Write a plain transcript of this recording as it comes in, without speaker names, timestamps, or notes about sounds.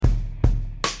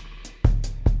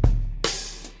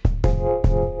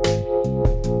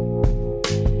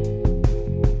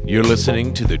You're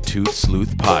listening to the Tooth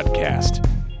Sleuth Podcast.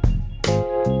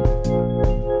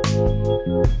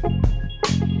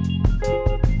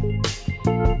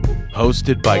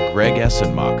 Hosted by Greg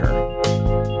Essenmacher.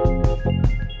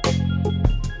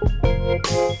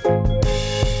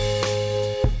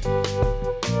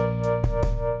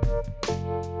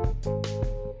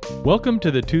 Welcome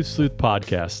to the Tooth Sleuth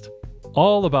Podcast,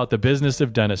 all about the business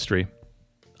of dentistry.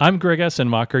 I'm Greg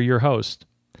Essenmacher, your host.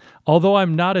 Although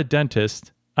I'm not a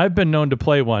dentist, I've been known to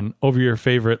play one over your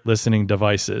favorite listening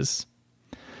devices.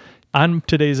 On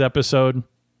today's episode,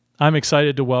 I'm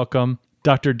excited to welcome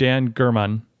Dr. Dan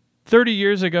German. 30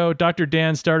 years ago, Dr.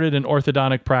 Dan started an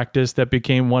orthodontic practice that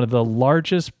became one of the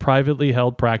largest privately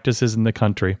held practices in the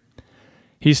country.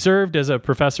 He served as a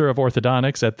professor of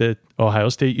orthodontics at the Ohio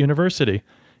State University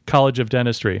College of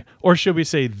Dentistry, or should we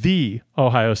say the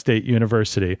Ohio State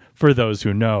University, for those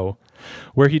who know,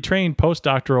 where he trained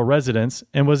postdoctoral residents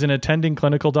and was an attending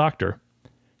clinical doctor.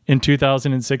 In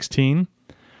 2016,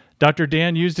 Dr.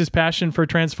 Dan used his passion for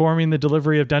transforming the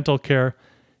delivery of dental care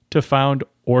to found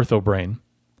OrthoBrain.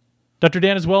 Dr.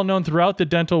 Dan is well known throughout the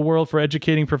dental world for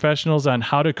educating professionals on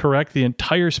how to correct the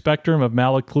entire spectrum of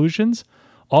malocclusions,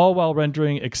 all while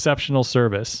rendering exceptional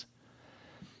service.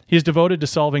 He is devoted to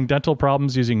solving dental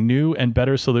problems using new and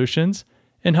better solutions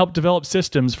and helped develop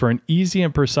systems for an easy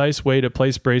and precise way to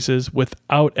place braces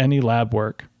without any lab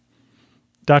work.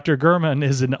 Dr. German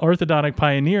is an orthodontic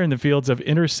pioneer in the fields of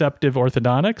interceptive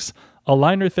orthodontics,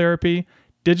 aligner therapy,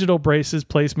 digital braces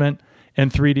placement,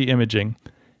 and 3D imaging.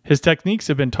 His techniques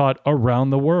have been taught around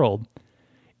the world.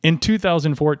 In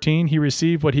 2014, he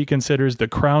received what he considers the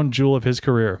crown jewel of his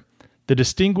career, the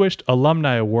Distinguished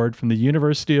Alumni Award from the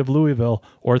University of Louisville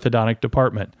Orthodontic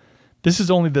Department. This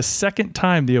is only the second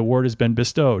time the award has been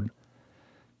bestowed.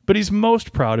 But he's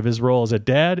most proud of his role as a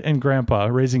dad and grandpa,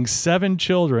 raising 7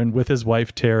 children with his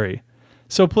wife, Terry.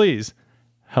 So please,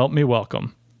 help me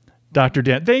welcome Dr.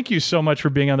 Dan. Thank you so much for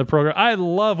being on the program. I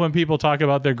love when people talk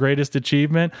about their greatest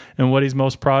achievement and what he's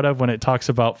most proud of when it talks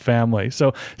about family.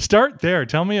 So start there.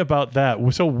 Tell me about that.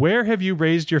 So where have you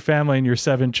raised your family and your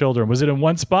 7 children? Was it in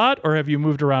one spot or have you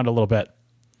moved around a little bit?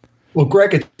 Well,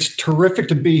 Greg, it's terrific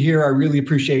to be here. I really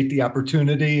appreciate the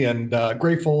opportunity and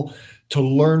grateful to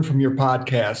learn from your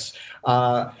podcasts.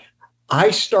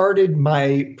 I started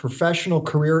my professional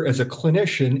career as a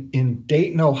clinician in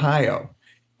Dayton, Ohio.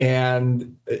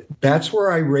 And that's where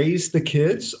I raised the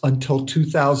kids until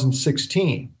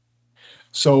 2016.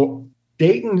 So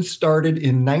Dayton started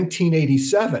in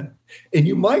 1987. And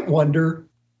you might wonder,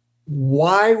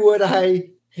 why would I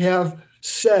have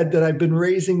said that I've been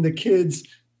raising the kids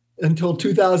until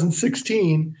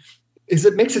 2016?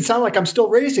 It makes it sound like I'm still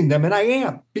raising them, and I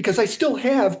am, because I still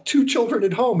have 2 children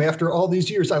at home after all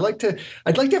these years. I'd like to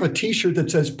have a T-shirt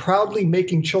that says "Proudly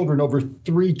making children over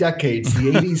 3 decades: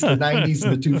 the 80s, the 90s,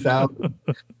 and the 2000s."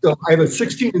 So I have a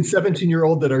 16 and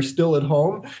 17-year-old that are still at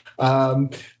home.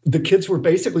 The kids were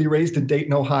basically raised in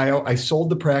Dayton, Ohio. I sold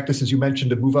the practice, as you mentioned,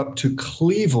 to move up to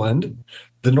Cleveland,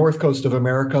 the north coast of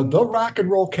America, the rock and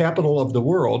roll capital of the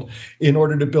world, in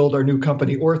order to build our new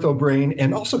company, OrthoBrain,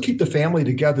 and also keep the family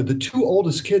together. The 2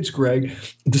 oldest kids, Greg,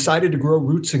 decided to grow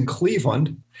roots in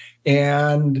Cleveland.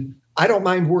 And I don't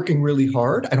mind working really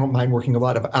hard. I don't mind working a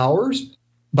lot of hours,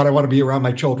 but I want to be around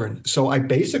my children. So I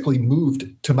basically moved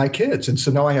to my kids. And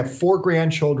so now I have 4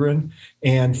 grandchildren,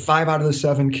 and 5 out of the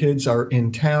 7 kids are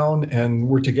in town, and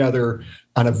we're together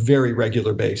on a very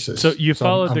regular basis. So you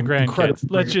followed the grandkids.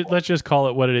 Let's just call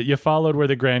it what it is. You followed where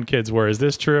the grandkids were. Is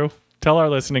this true? Tell our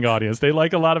listening audience. They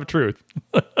like a lot of truth.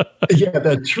 Yeah,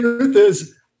 the truth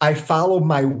is I follow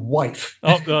my wife.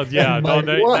 Oh yeah,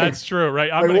 that's true,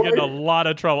 right? I'm going to get in a lot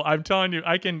of trouble. I'm telling you,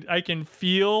 I can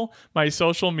feel my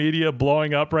social media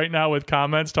blowing up right now with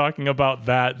comments talking about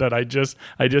that I just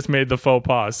made the faux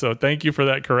pas. So thank you for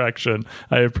that correction.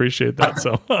 I appreciate that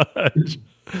so much.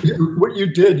 What you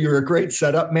did, you're a great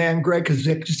setup man, Greg, because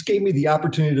it just gave me the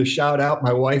opportunity to shout out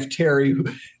my wife, Terry.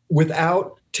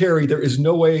 Without Terry, there is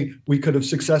no way we could have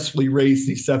successfully raised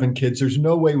these 7 kids. There's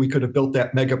no way we could have built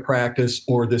that mega practice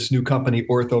or this new company,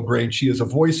 OrthoBrain. She is a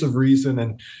voice of reason.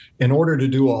 And in order to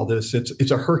do all this,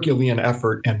 it's a Herculean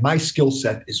effort. And my skill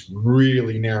set is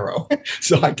really narrow.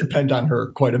 So I depend on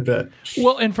her quite a bit.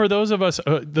 Well, and for those of us,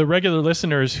 the regular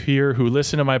listeners here who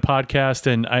listen to my podcast,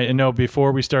 and I know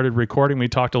before we started recording, we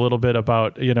talked a little bit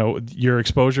about, your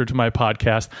exposure to my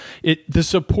podcast, the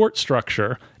support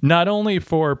structure, not only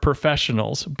for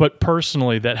professionals, but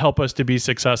personally, that help us to be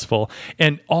successful.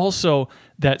 And also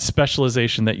that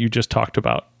specialization that you just talked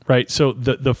about. right? So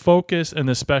the focus and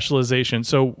the specialization.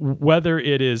 So whether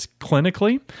it is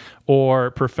clinically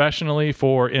or professionally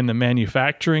for in the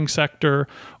manufacturing sector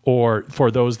or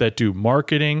for those that do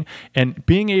marketing, and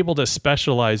being able to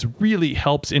specialize really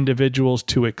helps individuals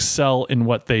to excel in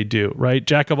what they do, right?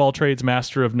 Jack of all trades,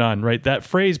 master of none, right? That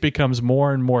phrase becomes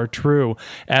more and more true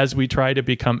as we try to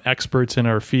become experts in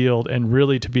our field and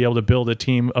really to be able to build a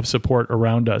team of support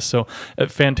around us. So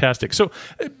fantastic. So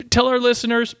tell our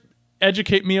listeners,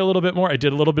 educate me a little bit more. I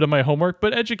did a little bit of my homework,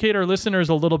 but educate our listeners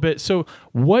a little bit. So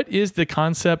what is the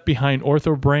concept behind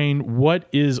OrthoBrain? What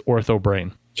is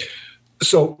OrthoBrain?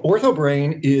 So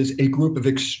OrthoBrain is a group of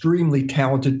extremely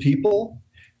talented people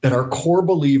that are core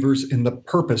believers in the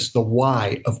purpose, the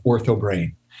why of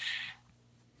OrthoBrain.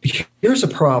 Here's a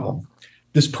problem.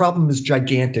 This problem is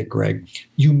gigantic, Greg.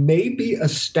 You may be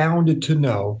astounded to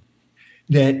know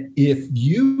that if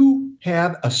you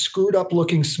have a screwed up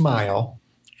looking smile,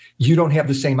 you don't have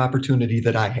the same opportunity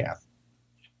that I have.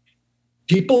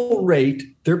 People rate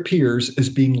their peers as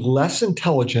being less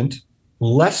intelligent,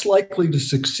 less likely to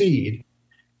succeed,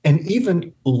 and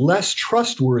even less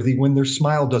trustworthy when their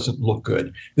smile doesn't look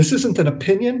good. This isn't an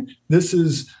opinion. This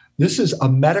is a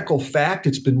medical fact.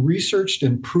 It's been researched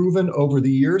and proven over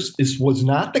the years. This was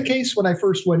not the case when I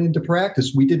first went into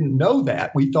practice. We didn't know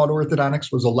that. We thought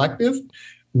orthodontics was elective.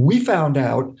 We found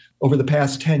out over the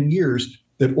past 10 years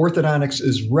that orthodontics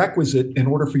is requisite in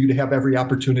order for you to have every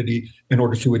opportunity in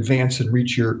order to advance and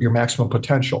reach your maximum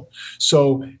potential.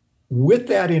 So with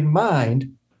that in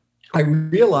mind, I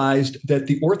realized that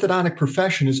the orthodontic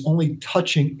profession is only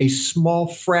touching a small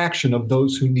fraction of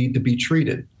those who need to be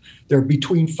treated. There are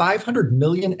between 500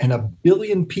 million and 1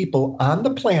 billion people on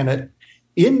the planet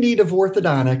in need of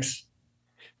orthodontics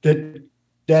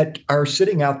that are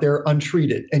sitting out there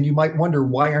untreated. And you might wonder,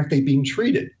 why aren't they being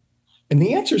treated? And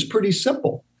the answer is pretty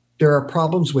simple. There are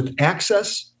problems with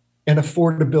access and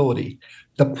affordability.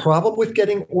 The problem with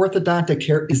getting orthodontic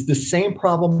care is the same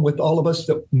problem with all of us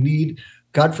that need,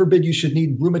 God forbid you should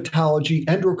need rheumatology,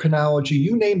 endocrinology,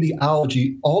 you name the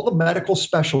ology, all the medical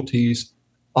specialties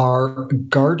are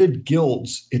guarded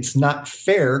guilds. It's not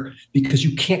fair because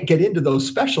you can't get into those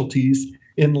specialties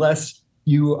unless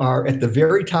you are at the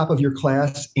very top of your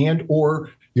class and or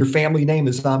your family name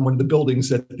is on one of the buildings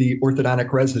at the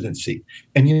orthodontic residency.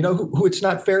 And you know who it's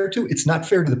not fair to? It's not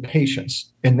fair to the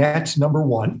patients. And that's number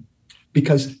one,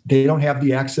 because they don't have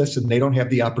the access and they don't have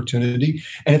the opportunity.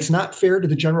 And it's not fair to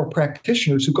the general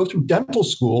practitioners who go through dental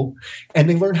school and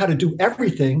they learn how to do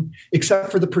everything except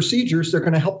for the procedures. They're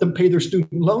going to help them pay their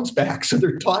student loans back. So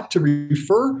they're taught to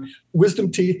refer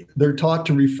wisdom teeth. They're taught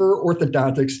to refer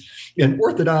orthodontics. And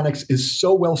orthodontics is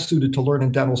so well suited to learn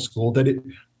in dental school that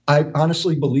I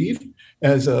honestly believe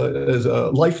as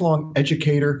a lifelong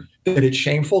educator that it's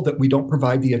shameful that we don't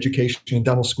provide the education in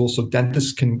dental school so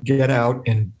dentists can get out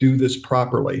and do this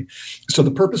properly. So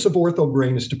the purpose of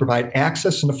OrthoBrain is to provide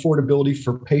access and affordability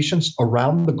for patients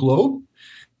around the globe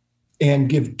and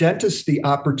give dentists the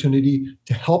opportunity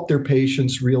to help their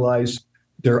patients realize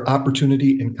their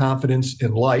opportunity and confidence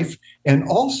in life. And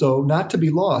also, not to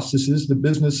be lost, this is the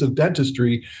business of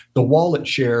dentistry, the wallet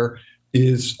share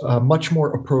is much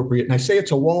more appropriate. And I say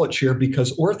it's a wallet share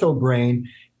because OrthoBrain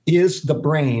is the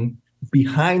brain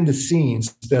behind the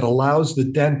scenes that allows the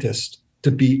dentist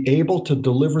to be able to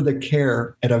deliver the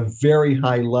care at a very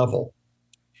high level.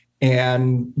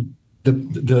 And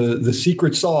the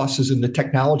secret sauce is in the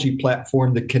technology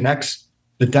platform that connects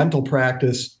the dental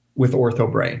practice with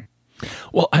OrthoBrain.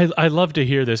 Well, I love to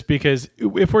hear this because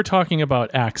if we're talking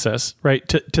about access, right,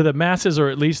 to the masses or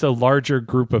at least a larger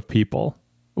group of people,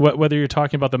 whether you're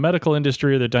talking about the medical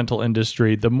industry or the dental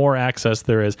industry, the more access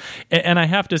there is. And I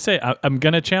have to say, I'm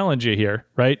going to challenge you here,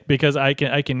 right? Because I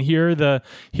can hear the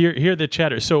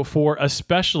chatter. So for a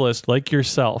specialist like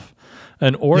yourself,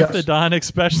 an orthodontic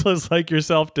specialist like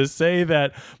yourself, to say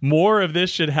that more of this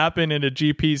should happen in a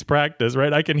GP's practice,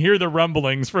 right? I can hear the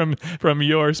rumblings from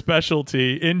your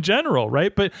specialty in general,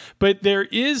 right? But there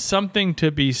is something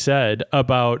to be said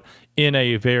about, in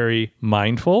a very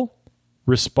mindful,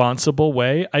 responsible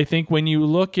way. I think when you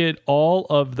look at all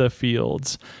of the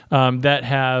fields that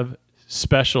have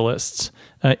specialists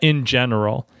in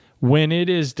general, when it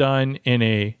is done in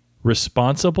a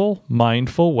responsible,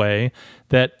 mindful way,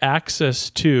 that access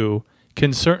to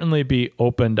can certainly be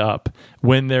opened up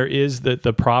when there is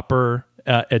the proper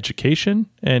education.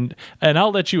 And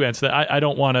I'll let you answer that. I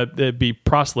don't want to be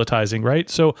proselytizing, right?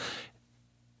 So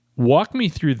Walk me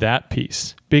through that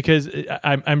piece, because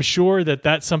I'm sure that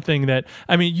that's something that,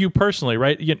 I mean, you personally,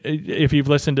 right? If you've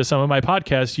listened to some of my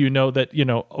podcasts, you know that,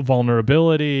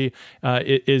 vulnerability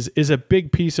is a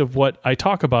big piece of what I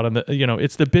talk about.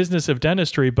 It's the business of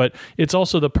dentistry, but it's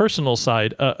also the personal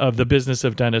side of the business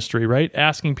of dentistry, right?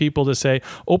 Asking people to say,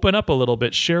 open up a little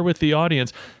bit, share with the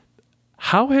audience.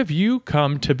 How have you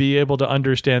come to be able to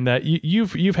understand that?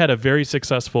 You've had a very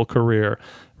successful career,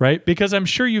 right? Because I'm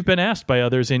sure you've been asked by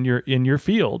others in your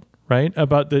field, right,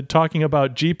 about talking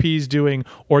about GPs doing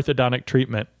orthodontic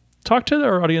treatment. Talk to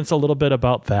our audience a little bit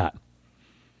about that.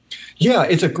 Yeah,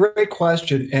 it's a great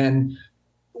question. And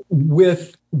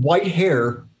with white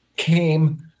hair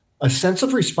came a sense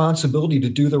of responsibility to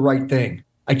do the right thing.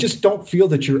 I just don't feel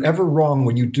that you're ever wrong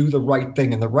when you do the right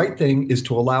thing. And the right thing is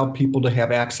to allow people to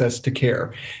have access to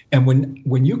care. And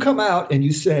when you come out and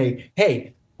you say,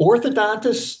 hey,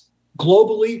 orthodontists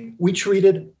globally, we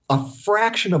treated a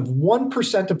fraction of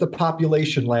 1% of the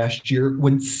population last year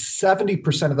when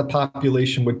 70% of the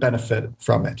population would benefit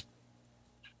from it.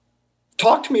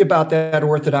 Talk to me about that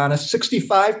orthodontist.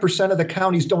 65% of the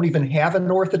counties don't even have an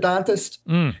orthodontist.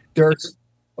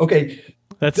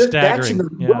 That's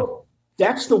staggering.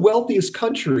 That's the wealthiest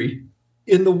country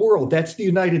in the world. That's the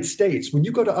United States. When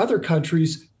you go to other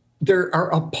countries, there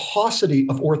are a paucity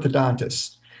of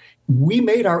orthodontists. We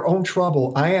made our own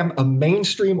trouble. I am a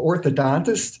mainstream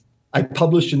orthodontist. I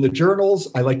publish in the journals.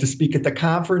 I like to speak at the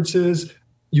conferences.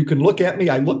 You can look at me.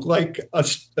 I look like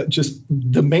just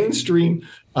the mainstream,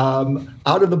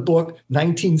 out of the book,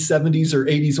 1970s or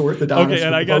 80s orthodontist. Okay,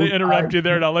 and I got to interrupt you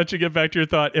there, and I'll let you get back to your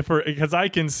thought. Because I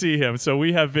can see him, so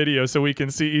we have video, so we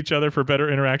can see each other for better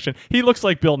interaction. He looks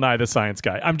like Bill Nye the Science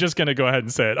Guy. I'm just going to go ahead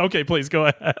and say it. Okay, please go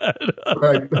ahead.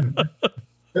 Right.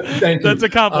 Thank you. That's a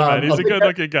compliment. He's a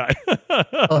good-looking guy.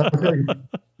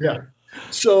 Yeah.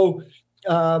 So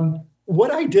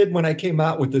what I did when I came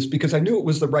out with this, because I knew it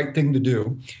was the right thing to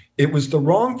do, it was the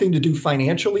wrong thing to do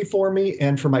financially for me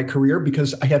and for my career,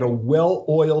 because I had a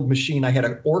well-oiled machine. I had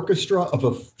an orchestra of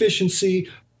efficiency,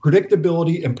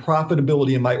 predictability, and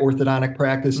profitability in my orthodontic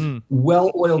practice.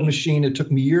 Well-oiled machine. It took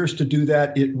me years to do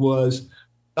that. It was,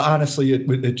 honestly,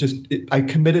 I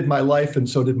committed my life, and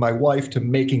so did my wife, to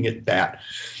making it that.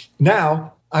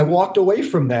 Now, I walked away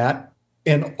from that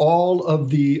and all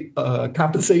of the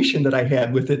compensation that I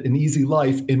had with it, an easy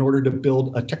life, in order to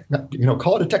build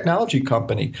call it a technology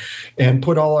company, and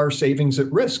put all our savings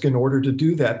at risk in order to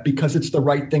do that, because it's the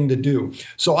right thing to do.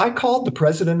 So I called the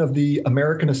president of the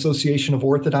American Association of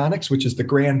Orthodontics, which is the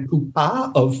grand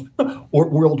poobah of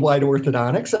worldwide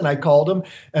orthodontics, and I called him.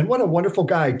 And what a wonderful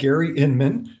guy. Gary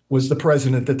Inman was the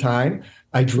president at the time.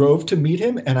 I drove to meet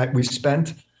him, and we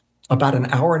spent about an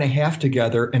hour and a half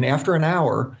together. And after an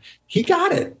hour, he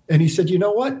got it. And he said, you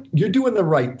know what? You're doing the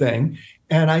right thing.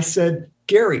 And I said,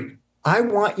 Gary, I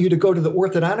want you to go to the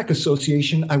Orthodontic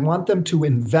Association. I want them to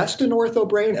invest in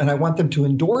OrthoBrain, and I want them to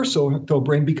endorse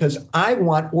OrthoBrain, because I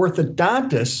want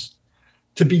orthodontists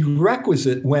to be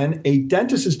requisite when a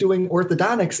dentist is doing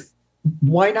orthodontics.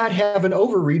 Why not have an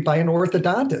overread by an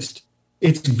orthodontist?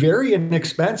 It's very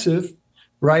inexpensive,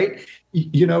 right?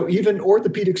 Even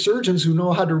orthopedic surgeons who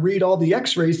know how to read all the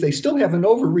x-rays, they still have an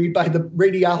overread by the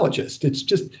radiologist.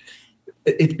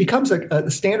 It becomes a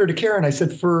standard of care. And I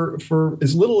said, for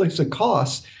as little as it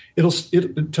costs,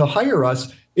 to hire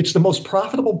us, it's the most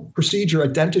profitable procedure a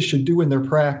dentist should do in their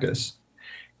practice.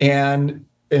 And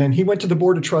he went to the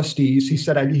board of trustees. He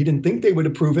said he didn't think they would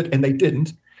approve it, and they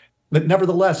didn't. But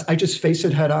nevertheless, I just face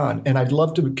it head on. And I'd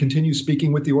love to continue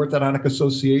speaking with the Orthodontic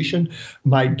Association.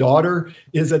 My daughter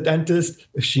is a dentist.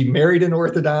 She married an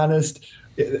orthodontist.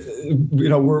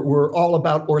 We're all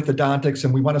about orthodontics,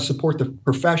 and we want to support the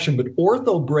profession. But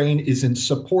OrthoBrain is in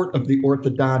support of the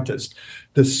orthodontist.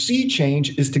 The sea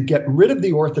change is to get rid of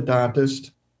the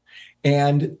orthodontist.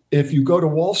 And if you go to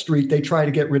Wall Street, they try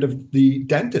to get rid of the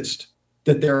dentist,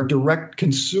 that they're direct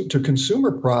to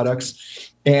consumer products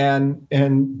and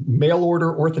mail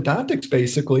order orthodontics,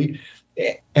 basically.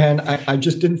 And I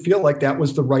just didn't feel like that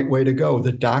was the right way to go.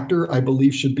 The doctor, I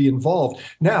believe, should be involved.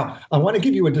 Now, I want to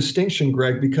give you a distinction,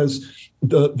 Greg, because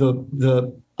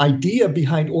the idea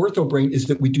behind OrthoBrain is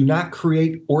that we do not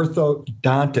create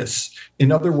orthodontists.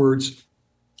 In other words,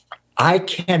 I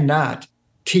cannot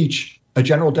teach a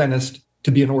general dentist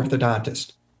to be an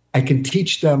orthodontist. I can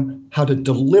teach them how to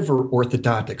deliver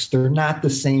orthodontics. They're not the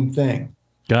same thing.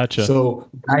 Gotcha. So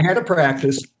I had a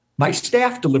practice. My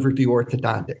staff delivered the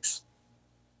orthodontics.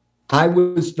 I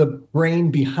was the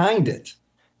brain behind it.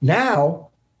 Now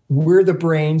we're the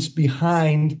brains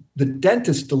behind the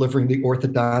dentist delivering the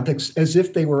orthodontics, as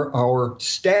if they were our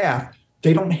staff,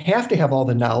 They don't have to have all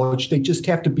the knowledge. They just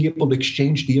have to be able to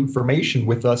exchange the information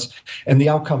with us, and the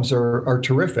outcomes are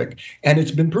terrific. And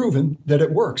it's been proven that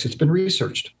it works. It's been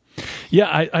researched.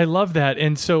 Yeah, I love that.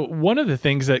 And so one of the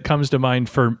things that comes to mind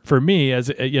for me as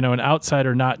an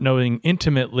outsider not knowing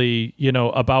intimately,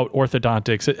 about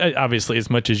orthodontics, obviously as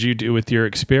much as you do with your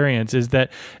experience, is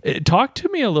that talk to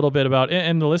me a little bit about,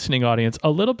 and the listening audience, a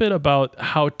little bit about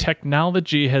how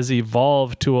technology has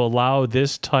evolved to allow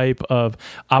this type of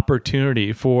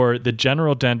opportunity for the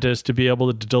general dentist to be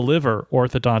able to deliver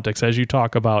orthodontics, as you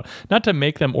talk about, not to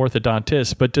make them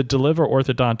orthodontists, but to deliver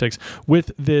orthodontics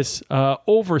with this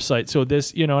oversight. So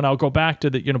this, and I'll go back to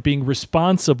the, being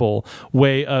responsible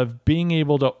way of being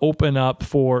able to open up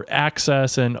for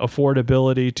access and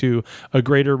affordability to a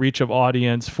greater reach of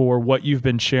audience for what you've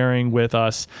been sharing with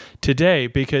us today,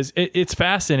 because it's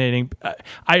fascinating.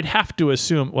 I'd have to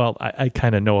assume, well, I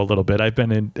kind of know a little bit. I've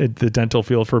been in the dental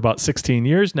field for about 16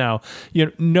 years now,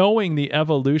 knowing the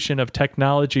evolution of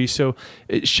technology. So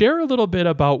share a little bit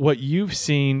about what you've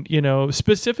seen,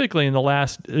 specifically in the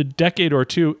last decade or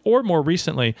two, or more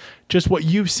recently, just what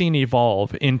you've seen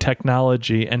evolve in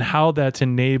technology and how that's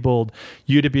enabled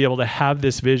you to be able to have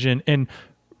this vision and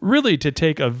really to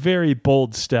take a very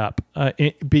bold step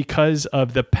because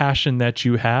of the passion that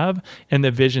you have and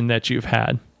the vision that you've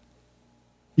had.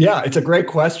 Yeah, it's a great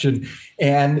question.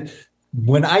 And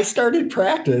when I started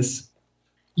practice,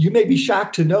 you may be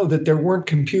shocked to know that there weren't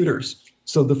computers.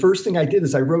 So the first thing I did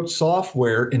is I wrote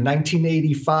software in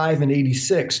 1985 and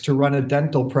 86 to run a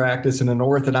dental practice and an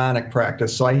orthodontic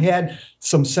practice. So I had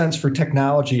some sense for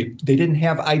technology. They didn't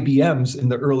have IBMs in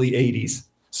the early 80s.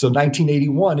 So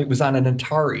 1981, it was on an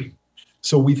Atari.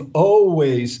 So we've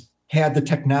always had the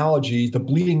technology, the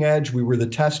bleeding edge. We were the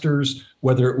testers,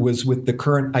 whether it was with the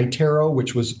current iTero,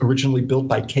 which was originally built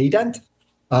by K-Dent,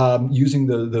 using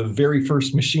the very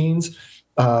first machines,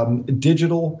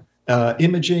 digital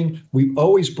imaging. We've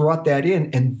always brought that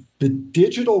in, and the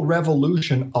digital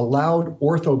revolution allowed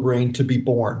OrthoBrain to be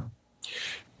born.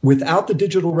 Without the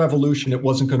digital revolution, it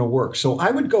wasn't going to work. So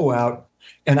I would go out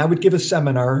and I would give a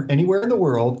seminar anywhere in the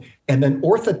world, and then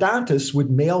orthodontists would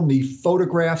mail me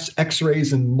photographs,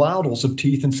 x-rays, and models of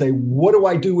teeth and say, what do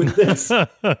I do with this?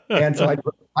 And so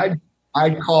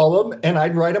I'd call them and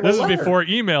I'd write them This a letter. Is before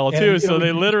email, too, so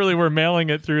they literally were mailing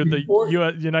it through the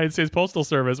United States Postal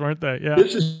Service, weren't they? Yeah.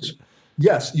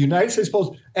 Yes, United States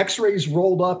Post, x-rays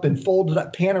rolled up and folded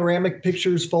up, panoramic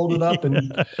pictures folded up.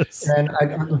 And Yes.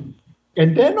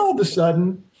 and then all of a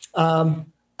sudden,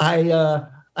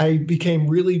 I became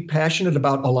really passionate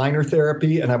about aligner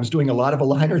therapy, and I was doing a lot of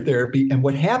aligner therapy. And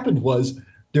what happened was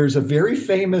there was a very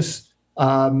famous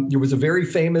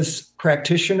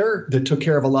practitioner that took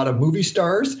care of a lot of movie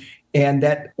stars. And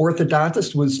that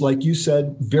orthodontist was, like you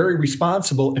said, very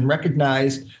responsible and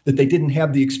recognized that they didn't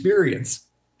have the experience.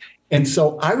 And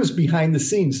so I was behind the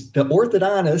scenes. The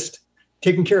orthodontist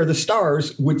taking care of the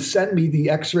stars would send me the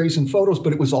x-rays and photos,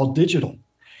 but it was all digital.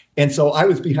 And so I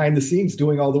was behind the scenes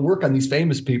doing all the work on these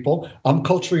famous people. I'm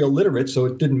culturally illiterate, so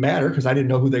it didn't matter because I didn't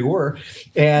know who they were.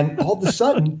 And all of a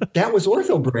sudden, that was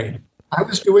OrthoBrain. I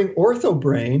was doing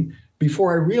OrthoBrain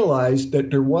before I realized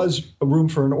that there was a room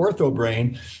for an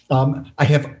OrthoBrain. I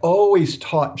have always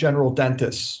taught general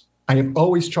dentists. In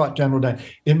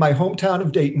my hometown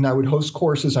of Dayton, I would host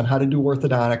courses on how to do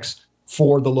orthodontics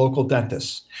for the local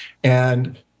dentists.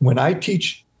 And when I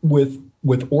teach with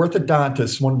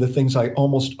orthodontists, one of the things I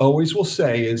almost always will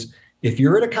say is, if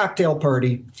you're at a cocktail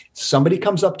party, somebody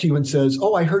comes up to you and says,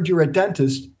 "Oh, I heard you're a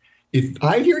dentist." If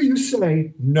I hear you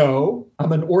say, "No,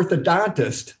 I'm an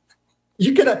orthodontist,"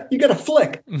 you get a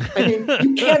flick. I mean,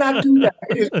 you cannot do that.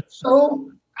 It is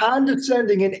so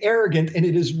condescending and arrogant, and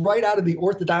it is right out of the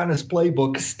orthodontist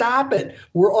playbook. Stop it.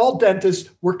 We're all dentists.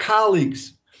 We're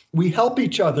colleagues. We help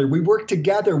each other. We work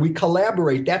together. We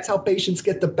collaborate. That's how patients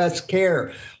get the best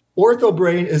care.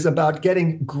 OrthoBrain is about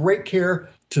getting great care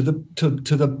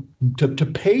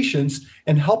to patients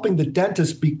and helping the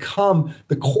dentist become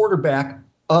the quarterback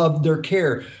of their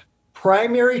care.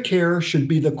 Primary care should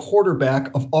be the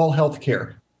quarterback of all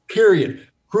healthcare, period.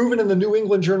 Proven in the New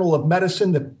England Journal of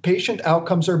Medicine that patient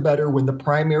outcomes are better when the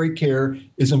primary care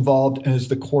is involved and is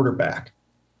the quarterback.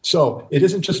 So it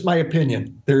isn't just my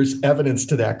opinion. There's evidence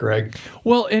to that, Greg.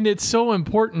 Well, and it's so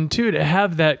important, too, to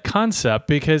have that concept,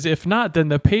 because if not, then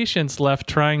the patient's left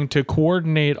trying to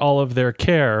coordinate all of their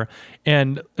care.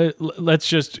 And let's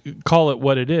just call it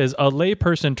what it is, a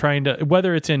layperson trying to,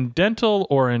 whether it's in dental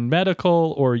or in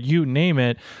medical or you name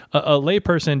it, a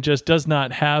layperson just does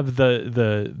not have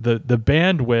the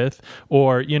bandwidth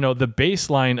or, the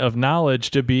baseline of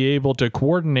knowledge to be able to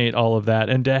coordinate all of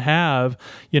that and to have,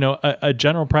 a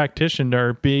general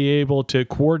practitioner be able to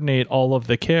coordinate all of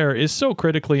the care is so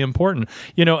critically important.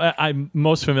 I'm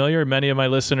most familiar, many of my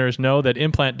listeners know that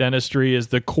implant dentistry is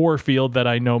the core field that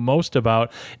I know most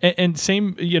about. And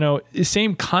same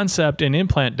concept in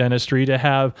implant dentistry to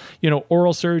have,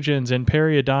 oral surgeons and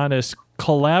periodontists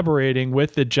collaborating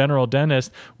with the general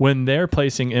dentist when they're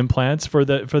placing implants for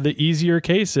the easier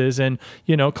cases, and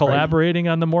collaborating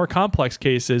on the more complex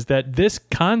cases. That this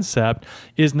concept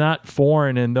is not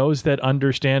foreign, and those that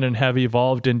understand and have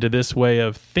evolved into this way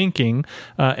of thinking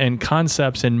and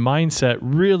concepts and mindset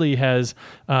really has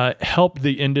helped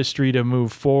the industry to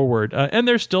move forward. And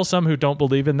there's still some who don't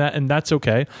believe in that, and that's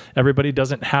okay. Everybody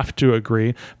doesn't have to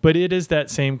agree, but it is that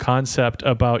same concept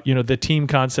about the team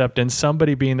concept and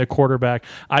somebody being the quarterback.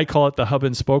 I call it the hub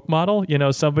and spoke model.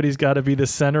 Somebody's got to be the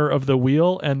center of the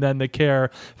wheel, and then the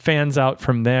care fans out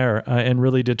from there and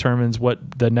really determines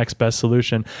what the next best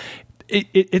solution.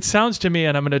 It sounds to me,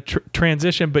 and I'm going to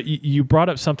transition, but you brought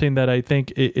up something that I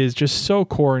think is just so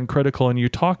core and critical, and you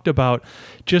talked about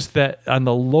just that on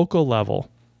the local level.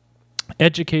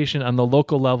 Education on the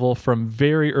local level from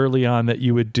very early on that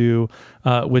you would do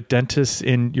with dentists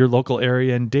in your local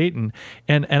area in Dayton.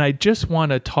 And I just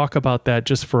want to talk about that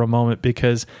just for a moment,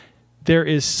 because there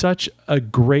is such a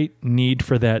great need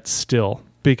for that still.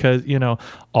 Because,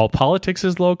 all politics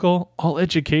is local, all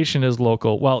education is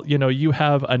local. Well, you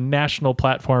have a national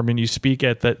platform and you speak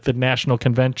at the national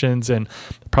conventions and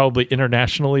probably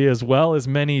internationally as well, as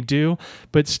many do.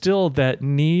 But still, that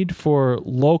need for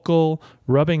local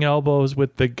rubbing elbows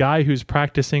with the guy who's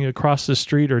practicing across the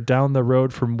street or down the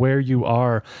road from where you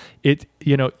are.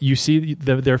 You see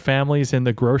their families in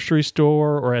the grocery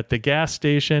store or at the gas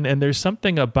station, and there's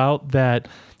something about that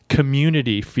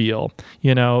community feel,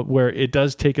 where it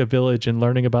does take a village, and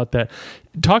learning about that.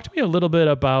 Talk to me a little bit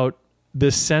about the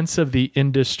sense of the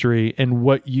industry and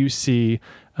what you see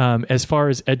as far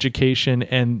as education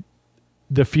and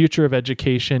the future of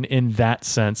education in that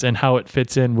sense, and how it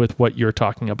fits in with what you're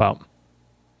talking about.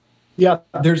 Yeah,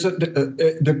 there's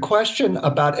the question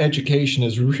about education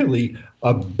is really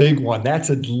a big one. That's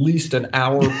at least an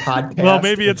hour podcast. Well,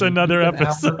 maybe it's another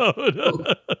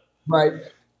episode. Right.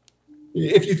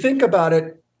 If you think about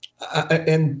it,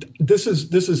 and this is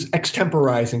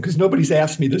extemporizing because nobody's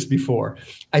asked me this before.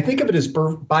 I think of it as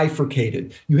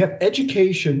bifurcated. You have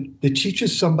education that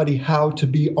teaches somebody how to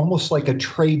be almost like a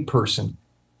trade person.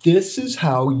 This is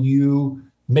how you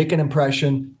make an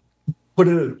impression,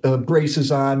 put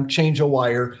braces on, change a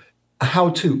wire,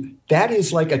 how to. That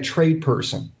is like a trade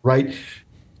person, right?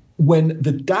 When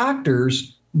the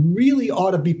doctors really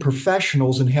ought to be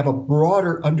professionals and have a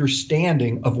broader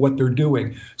understanding of what they're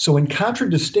doing. So in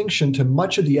contradistinction to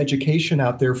much of the education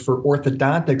out there for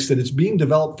orthodontics that is being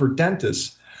developed for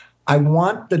dentists, I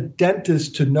want the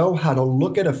dentist to know how to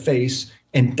look at a face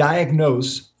and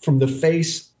diagnose from the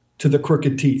face to the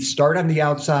crooked teeth. Start on the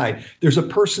outside. There's a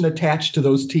person attached to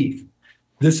those teeth.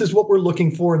 This is what we're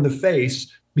looking for in the face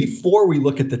before we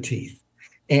look at the teeth.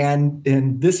 And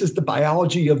this is the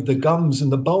biology of the gums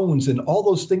and the bones, and all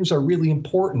those things are really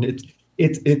important.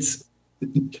 It's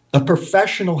a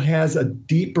professional has a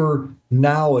deeper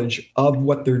knowledge of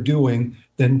what they're doing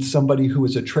than somebody who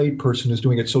is a trade person is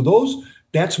doing it. So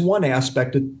that's one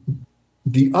aspect.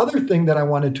 The other thing that I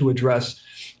wanted to address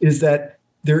is that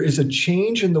there is a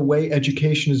change in the way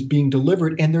education is being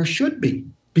delivered, and there should be,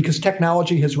 because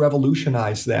technology has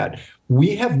revolutionized that.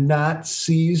 We have not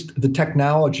seized the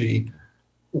technology.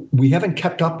 We haven't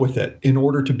kept up with it in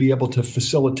order to be able to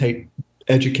facilitate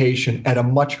education at a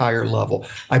much higher level.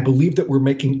 I believe that we're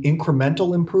making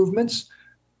incremental improvements.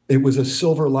 It was a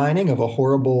silver lining of a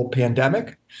horrible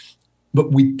pandemic,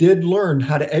 but we did learn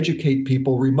how to educate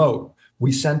people remote.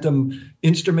 We sent them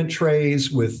instrument trays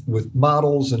with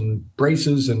models and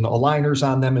braces and aligners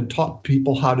on them and taught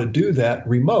people how to do that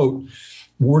remote.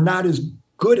 We're not as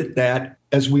good at that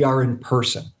as we are in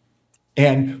person,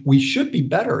 and we should be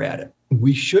better at it.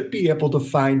 We should be able to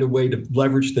find a way to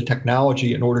leverage the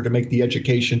technology in order to make the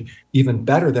education even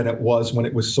better than it was when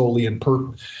it was solely in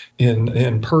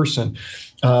person.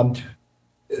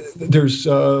 There's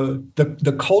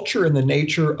the culture and the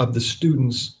nature of the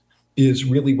students is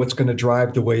really what's going to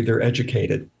drive the way they're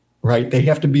educated, right? They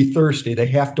have to be thirsty. They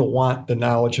have to want the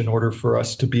knowledge in order for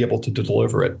us to be able to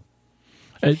deliver it.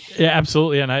 Yeah,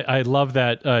 absolutely. And I love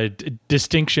that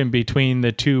distinction between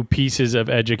the two pieces of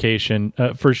education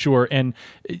for sure. And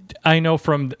I know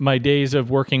from my days of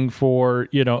working for,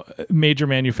 major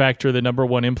manufacturer, the number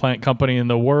one implant company in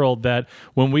the world, that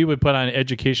when we would put on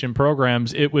education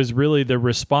programs, it was really the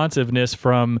responsiveness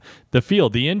from the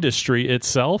field, the industry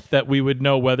itself, that we would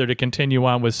know whether to continue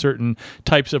on with certain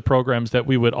types of programs that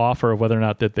we would offer, whether or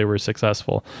not that they were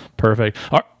successful. Perfect.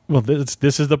 All right. Well,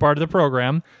 this is the part of the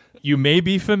program. You may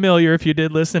be familiar if you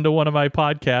did listen to one of my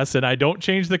podcasts, and I don't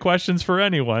change the questions for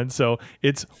anyone. So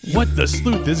it's what the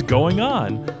sleuth is going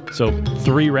on. So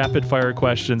 3 rapid fire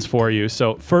questions for you.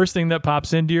 So first thing that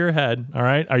pops into your head. All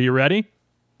right. Are you ready?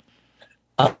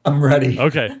 I'm ready.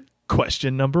 Okay.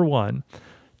 Question number 1.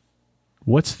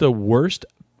 What's the worst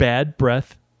bad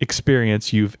breath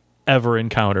experience you've ever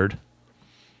encountered?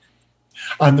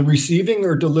 On the receiving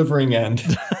or delivering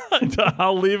end?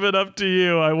 I'll leave it up to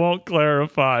you. I won't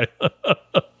clarify.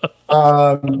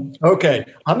 Okay.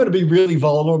 I'm going to be really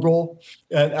vulnerable.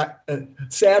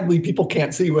 Sadly, people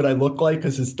can't see what I look like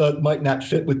because it might not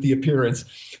fit with the appearance.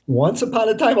 Once upon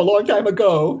a time, a long time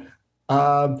ago,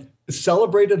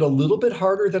 celebrated a little bit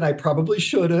harder than I probably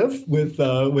should have with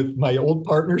my old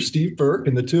partner, Steve Burke,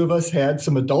 and the two of us had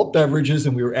some adult beverages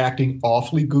and we were acting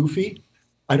awfully goofy.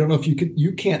 I don't know if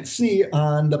you can't see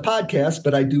on the podcast,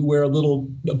 but I do wear a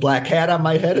black hat on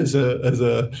my head as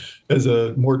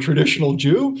a more traditional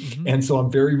Jew. Mm-hmm. And so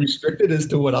I'm very restricted as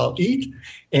to what I'll eat.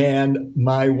 And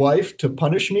my wife, to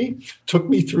punish me, took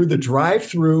me through the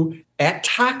drive-through at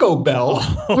Taco Bell,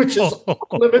 which is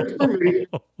limit for me.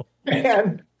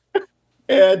 And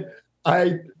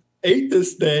I ate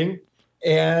this thing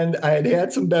and I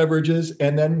had some beverages,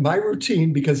 and then my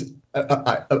routine, because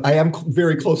I am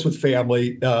very close with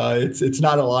family. It's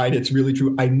not a lie. It's really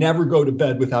true. I never go to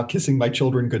bed without kissing my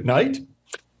children goodnight.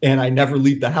 And I never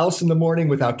leave the house in the morning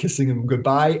without kissing them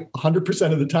goodbye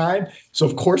 100% of the time. So,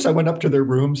 of course, I went up to their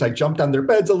rooms. I jumped on their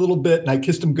beds a little bit and I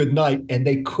kissed them goodnight. And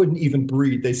they couldn't even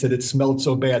breathe. They said it smelled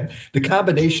so bad. The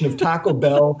combination of Taco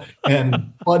Bell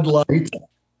and Bud Light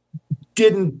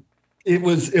didn't. It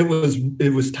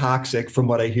was toxic from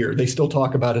what I hear. They still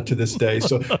talk about it to this day.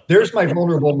 So there's my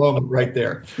vulnerable moment right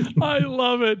there. I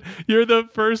love it. You're the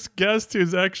first guest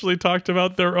who's actually talked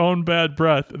about their own bad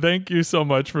breath. Thank you so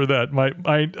much for that.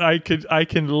 I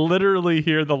can literally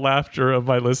hear the laughter of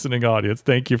my listening audience.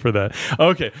 Thank you for that.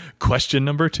 Okay. Question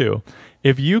number 2.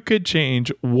 If you could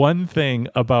change one thing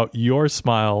about your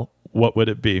smile, what would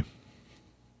it be?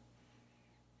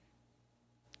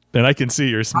 And I can see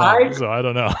your smile, so I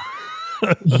don't know.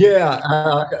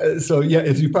 So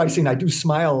as you've probably seen, I do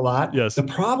smile a lot. Yes. The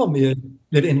problem is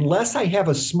that unless I have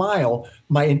a smile,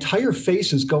 my entire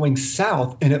face is going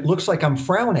south and it looks like I'm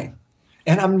frowning,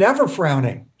 and I'm never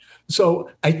frowning.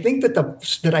 So I think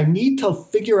that I need to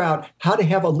figure out how to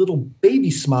have a little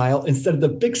baby smile instead of the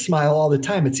big smile all the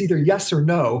time. It's either yes or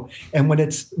no. And when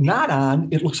it's not on,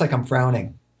 it looks like I'm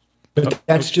frowning. But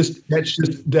that's just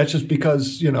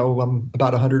because, I'm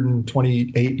about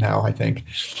 128 now, I think.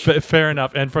 Fair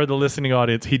enough. And for the listening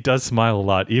audience, he does smile a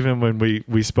lot, even when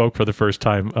we spoke for the first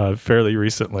time fairly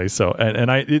recently. So,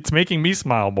 and it's making me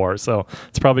smile more. So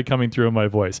it's probably coming through in my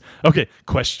voice. Okay.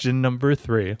 Question number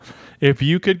 3. If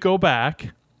you could go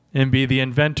back and be the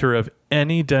inventor of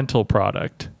any dental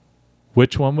product,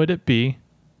 which one would it be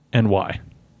and why?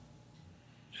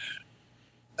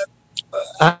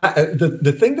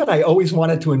 The thing that I always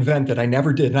wanted to invent that I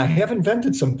never did, and I have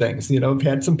invented some things, I've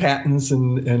had some patents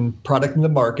and product in the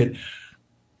market.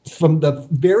 From the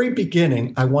very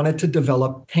beginning, I wanted to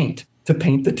develop paint to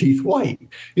paint the teeth white.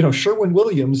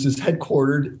 Sherwin-Williams is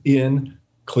headquartered in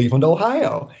Cleveland,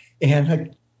 Ohio,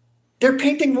 and they're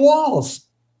painting walls.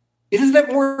 Isn't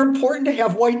that more important to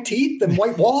have white teeth than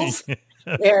white walls?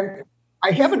 And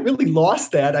I haven't really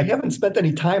lost that. I haven't spent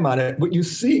any time on it. What you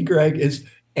see, Greg, is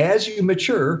as you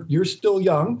mature, you're still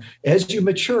young. As you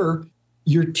mature,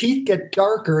 your teeth get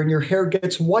darker and your hair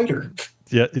gets whiter.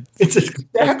 Yeah, it's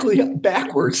exactly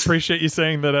backwards. Appreciate you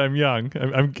saying that I'm young.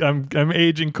 I'm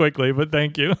aging quickly, but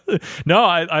thank you. No,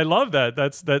 I love that.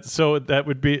 That's so that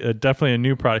would be definitely a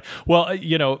new product. Well,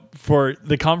 for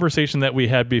the conversation that we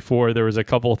had before, there was a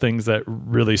couple of things that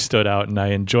really stood out, and I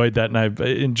enjoyed that, and I'm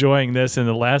enjoying this. In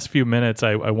the last few minutes,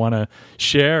 I want to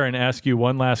share and ask you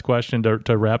one last question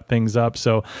to wrap things up.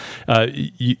 So,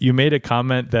 you made a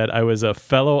comment that I was a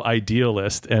fellow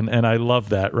idealist, and I love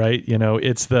that. Right?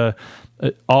 It's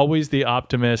always the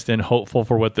optimist and hopeful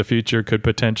for what the future could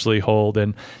potentially hold.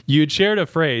 And you'd shared a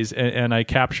phrase and I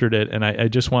captured it, and I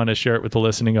just want to share it with the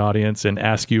listening audience and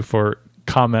ask you for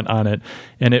comment on it,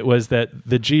 and it was that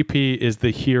the GP is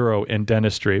the hero in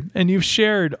dentistry. And you've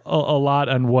shared a lot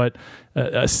on what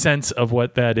a sense of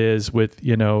what that is with,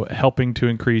 helping to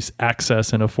increase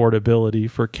access and affordability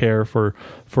for care for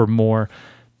more.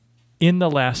 In the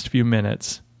last few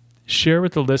minutes, share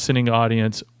with the listening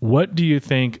audience, what do you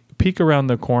think, peek around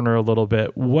the corner a little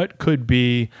bit, what could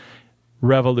be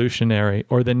revolutionary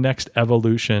or the next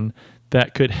evolution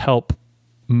that could help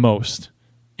most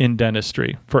in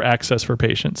dentistry for access for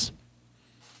patients?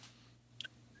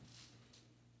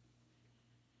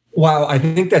 Wow, I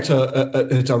think that's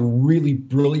it's a really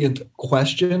brilliant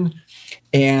question.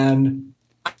 And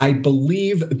I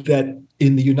believe that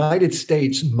in the United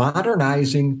States,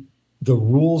 modernizing the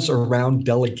rules around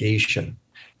delegation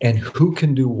and who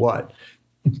can do what.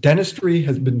 Dentistry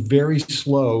has been very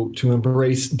slow to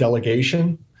embrace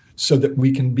delegation so that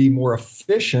we can be more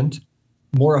efficient,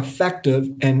 more effective,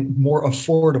 and more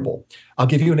affordable. I'll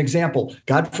give you an example.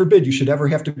 God forbid you should ever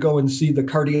have to go and see the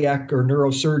cardiac or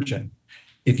neurosurgeon.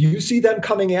 If you see them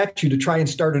coming at you to try and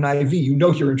start an IV, you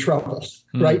know you're in trouble,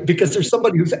 right? Because there's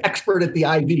somebody who's expert at the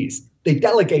IVs. They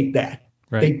delegate that.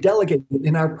 Right. They delegate.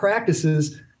 In our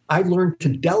practices, I learned to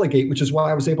delegate, which is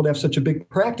why I was able to have such a big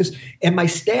practice. And my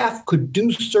staff could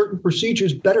do certain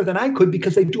procedures better than I could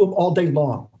because they do them all day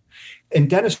long. In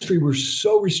dentistry, we're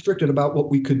so restricted about what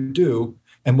we could do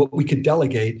and what we could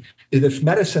delegate. If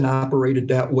medicine operated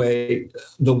that way,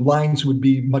 the lines would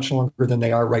be much longer than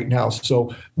they are right now.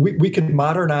 So we can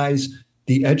modernize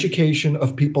the education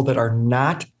of people that are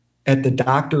not at the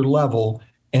doctor level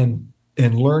and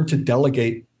learn to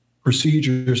delegate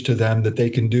procedures to them that they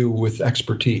can do with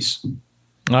expertise.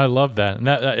 I love that. And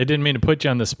I didn't mean to put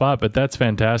you on the spot, but that's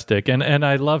fantastic. And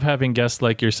I love having guests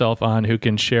like yourself on who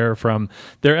can share from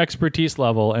their expertise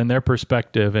level and their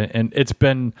perspective. And it's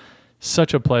been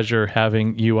such a pleasure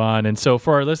having you on. And so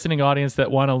for our listening audience that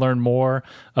want to learn more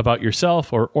about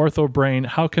yourself or OrthoBrain,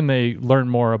 how can they learn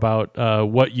more about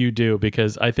what you do?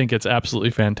 Because I think it's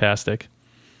absolutely fantastic.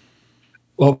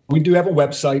 Well, we do have a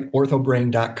website,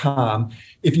 orthobrain.com.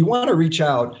 If you want to reach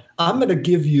out, I'm going to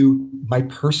give you my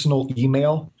personal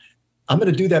email. I'm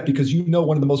going to do that because you know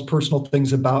one of the most personal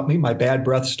things about me, my bad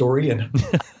breath story, and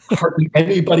hardly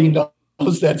anybody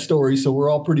knows that story, so we're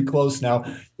all pretty close now.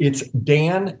 It's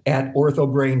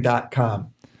dan@orthobrain.com.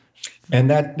 And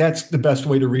that's the best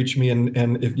way to reach me.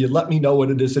 And if you let me know what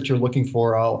it is that you're looking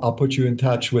for, I'll put you in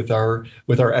touch with our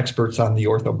experts on the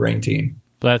OrthoBrain team.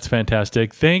 That's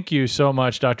fantastic. Thank you so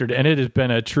much, Dr. And it has been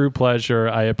a true pleasure.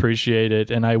 I appreciate it.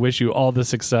 And I wish you all the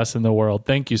success in the world.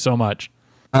 Thank you so much.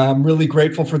 I'm really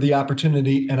grateful for the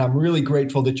opportunity. And I'm really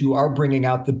grateful that you are bringing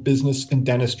out the business in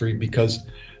dentistry, because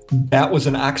that was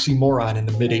an oxymoron in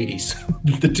the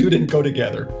mid-'80s. The two didn't go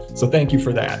together. So thank you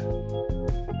for that.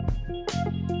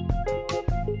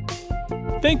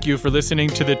 Thank you for listening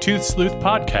to the Tooth Sleuth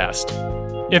podcast.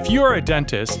 If you are a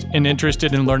dentist and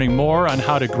interested in learning more on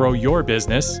how to grow your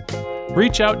business,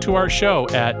 reach out to our show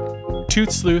at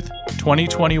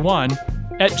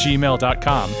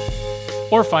toothsleuth2021@gmail.com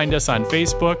or find us on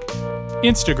Facebook,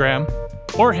 Instagram,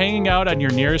 or hanging out on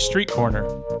your nearest street corner,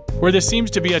 where there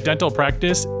seems to be a dental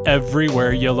practice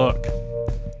everywhere you look.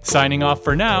 Signing off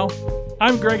for now,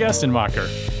 I'm Greg Essenmacher.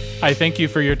 I thank you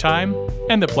for your time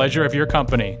and the pleasure of your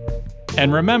company.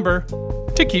 And remember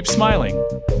to keep smiling.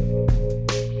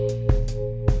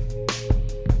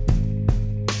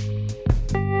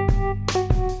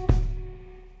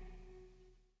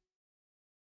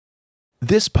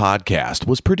 This podcast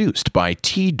was produced by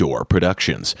T-Door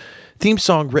Productions. Theme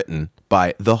song written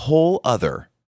by The Whole Other.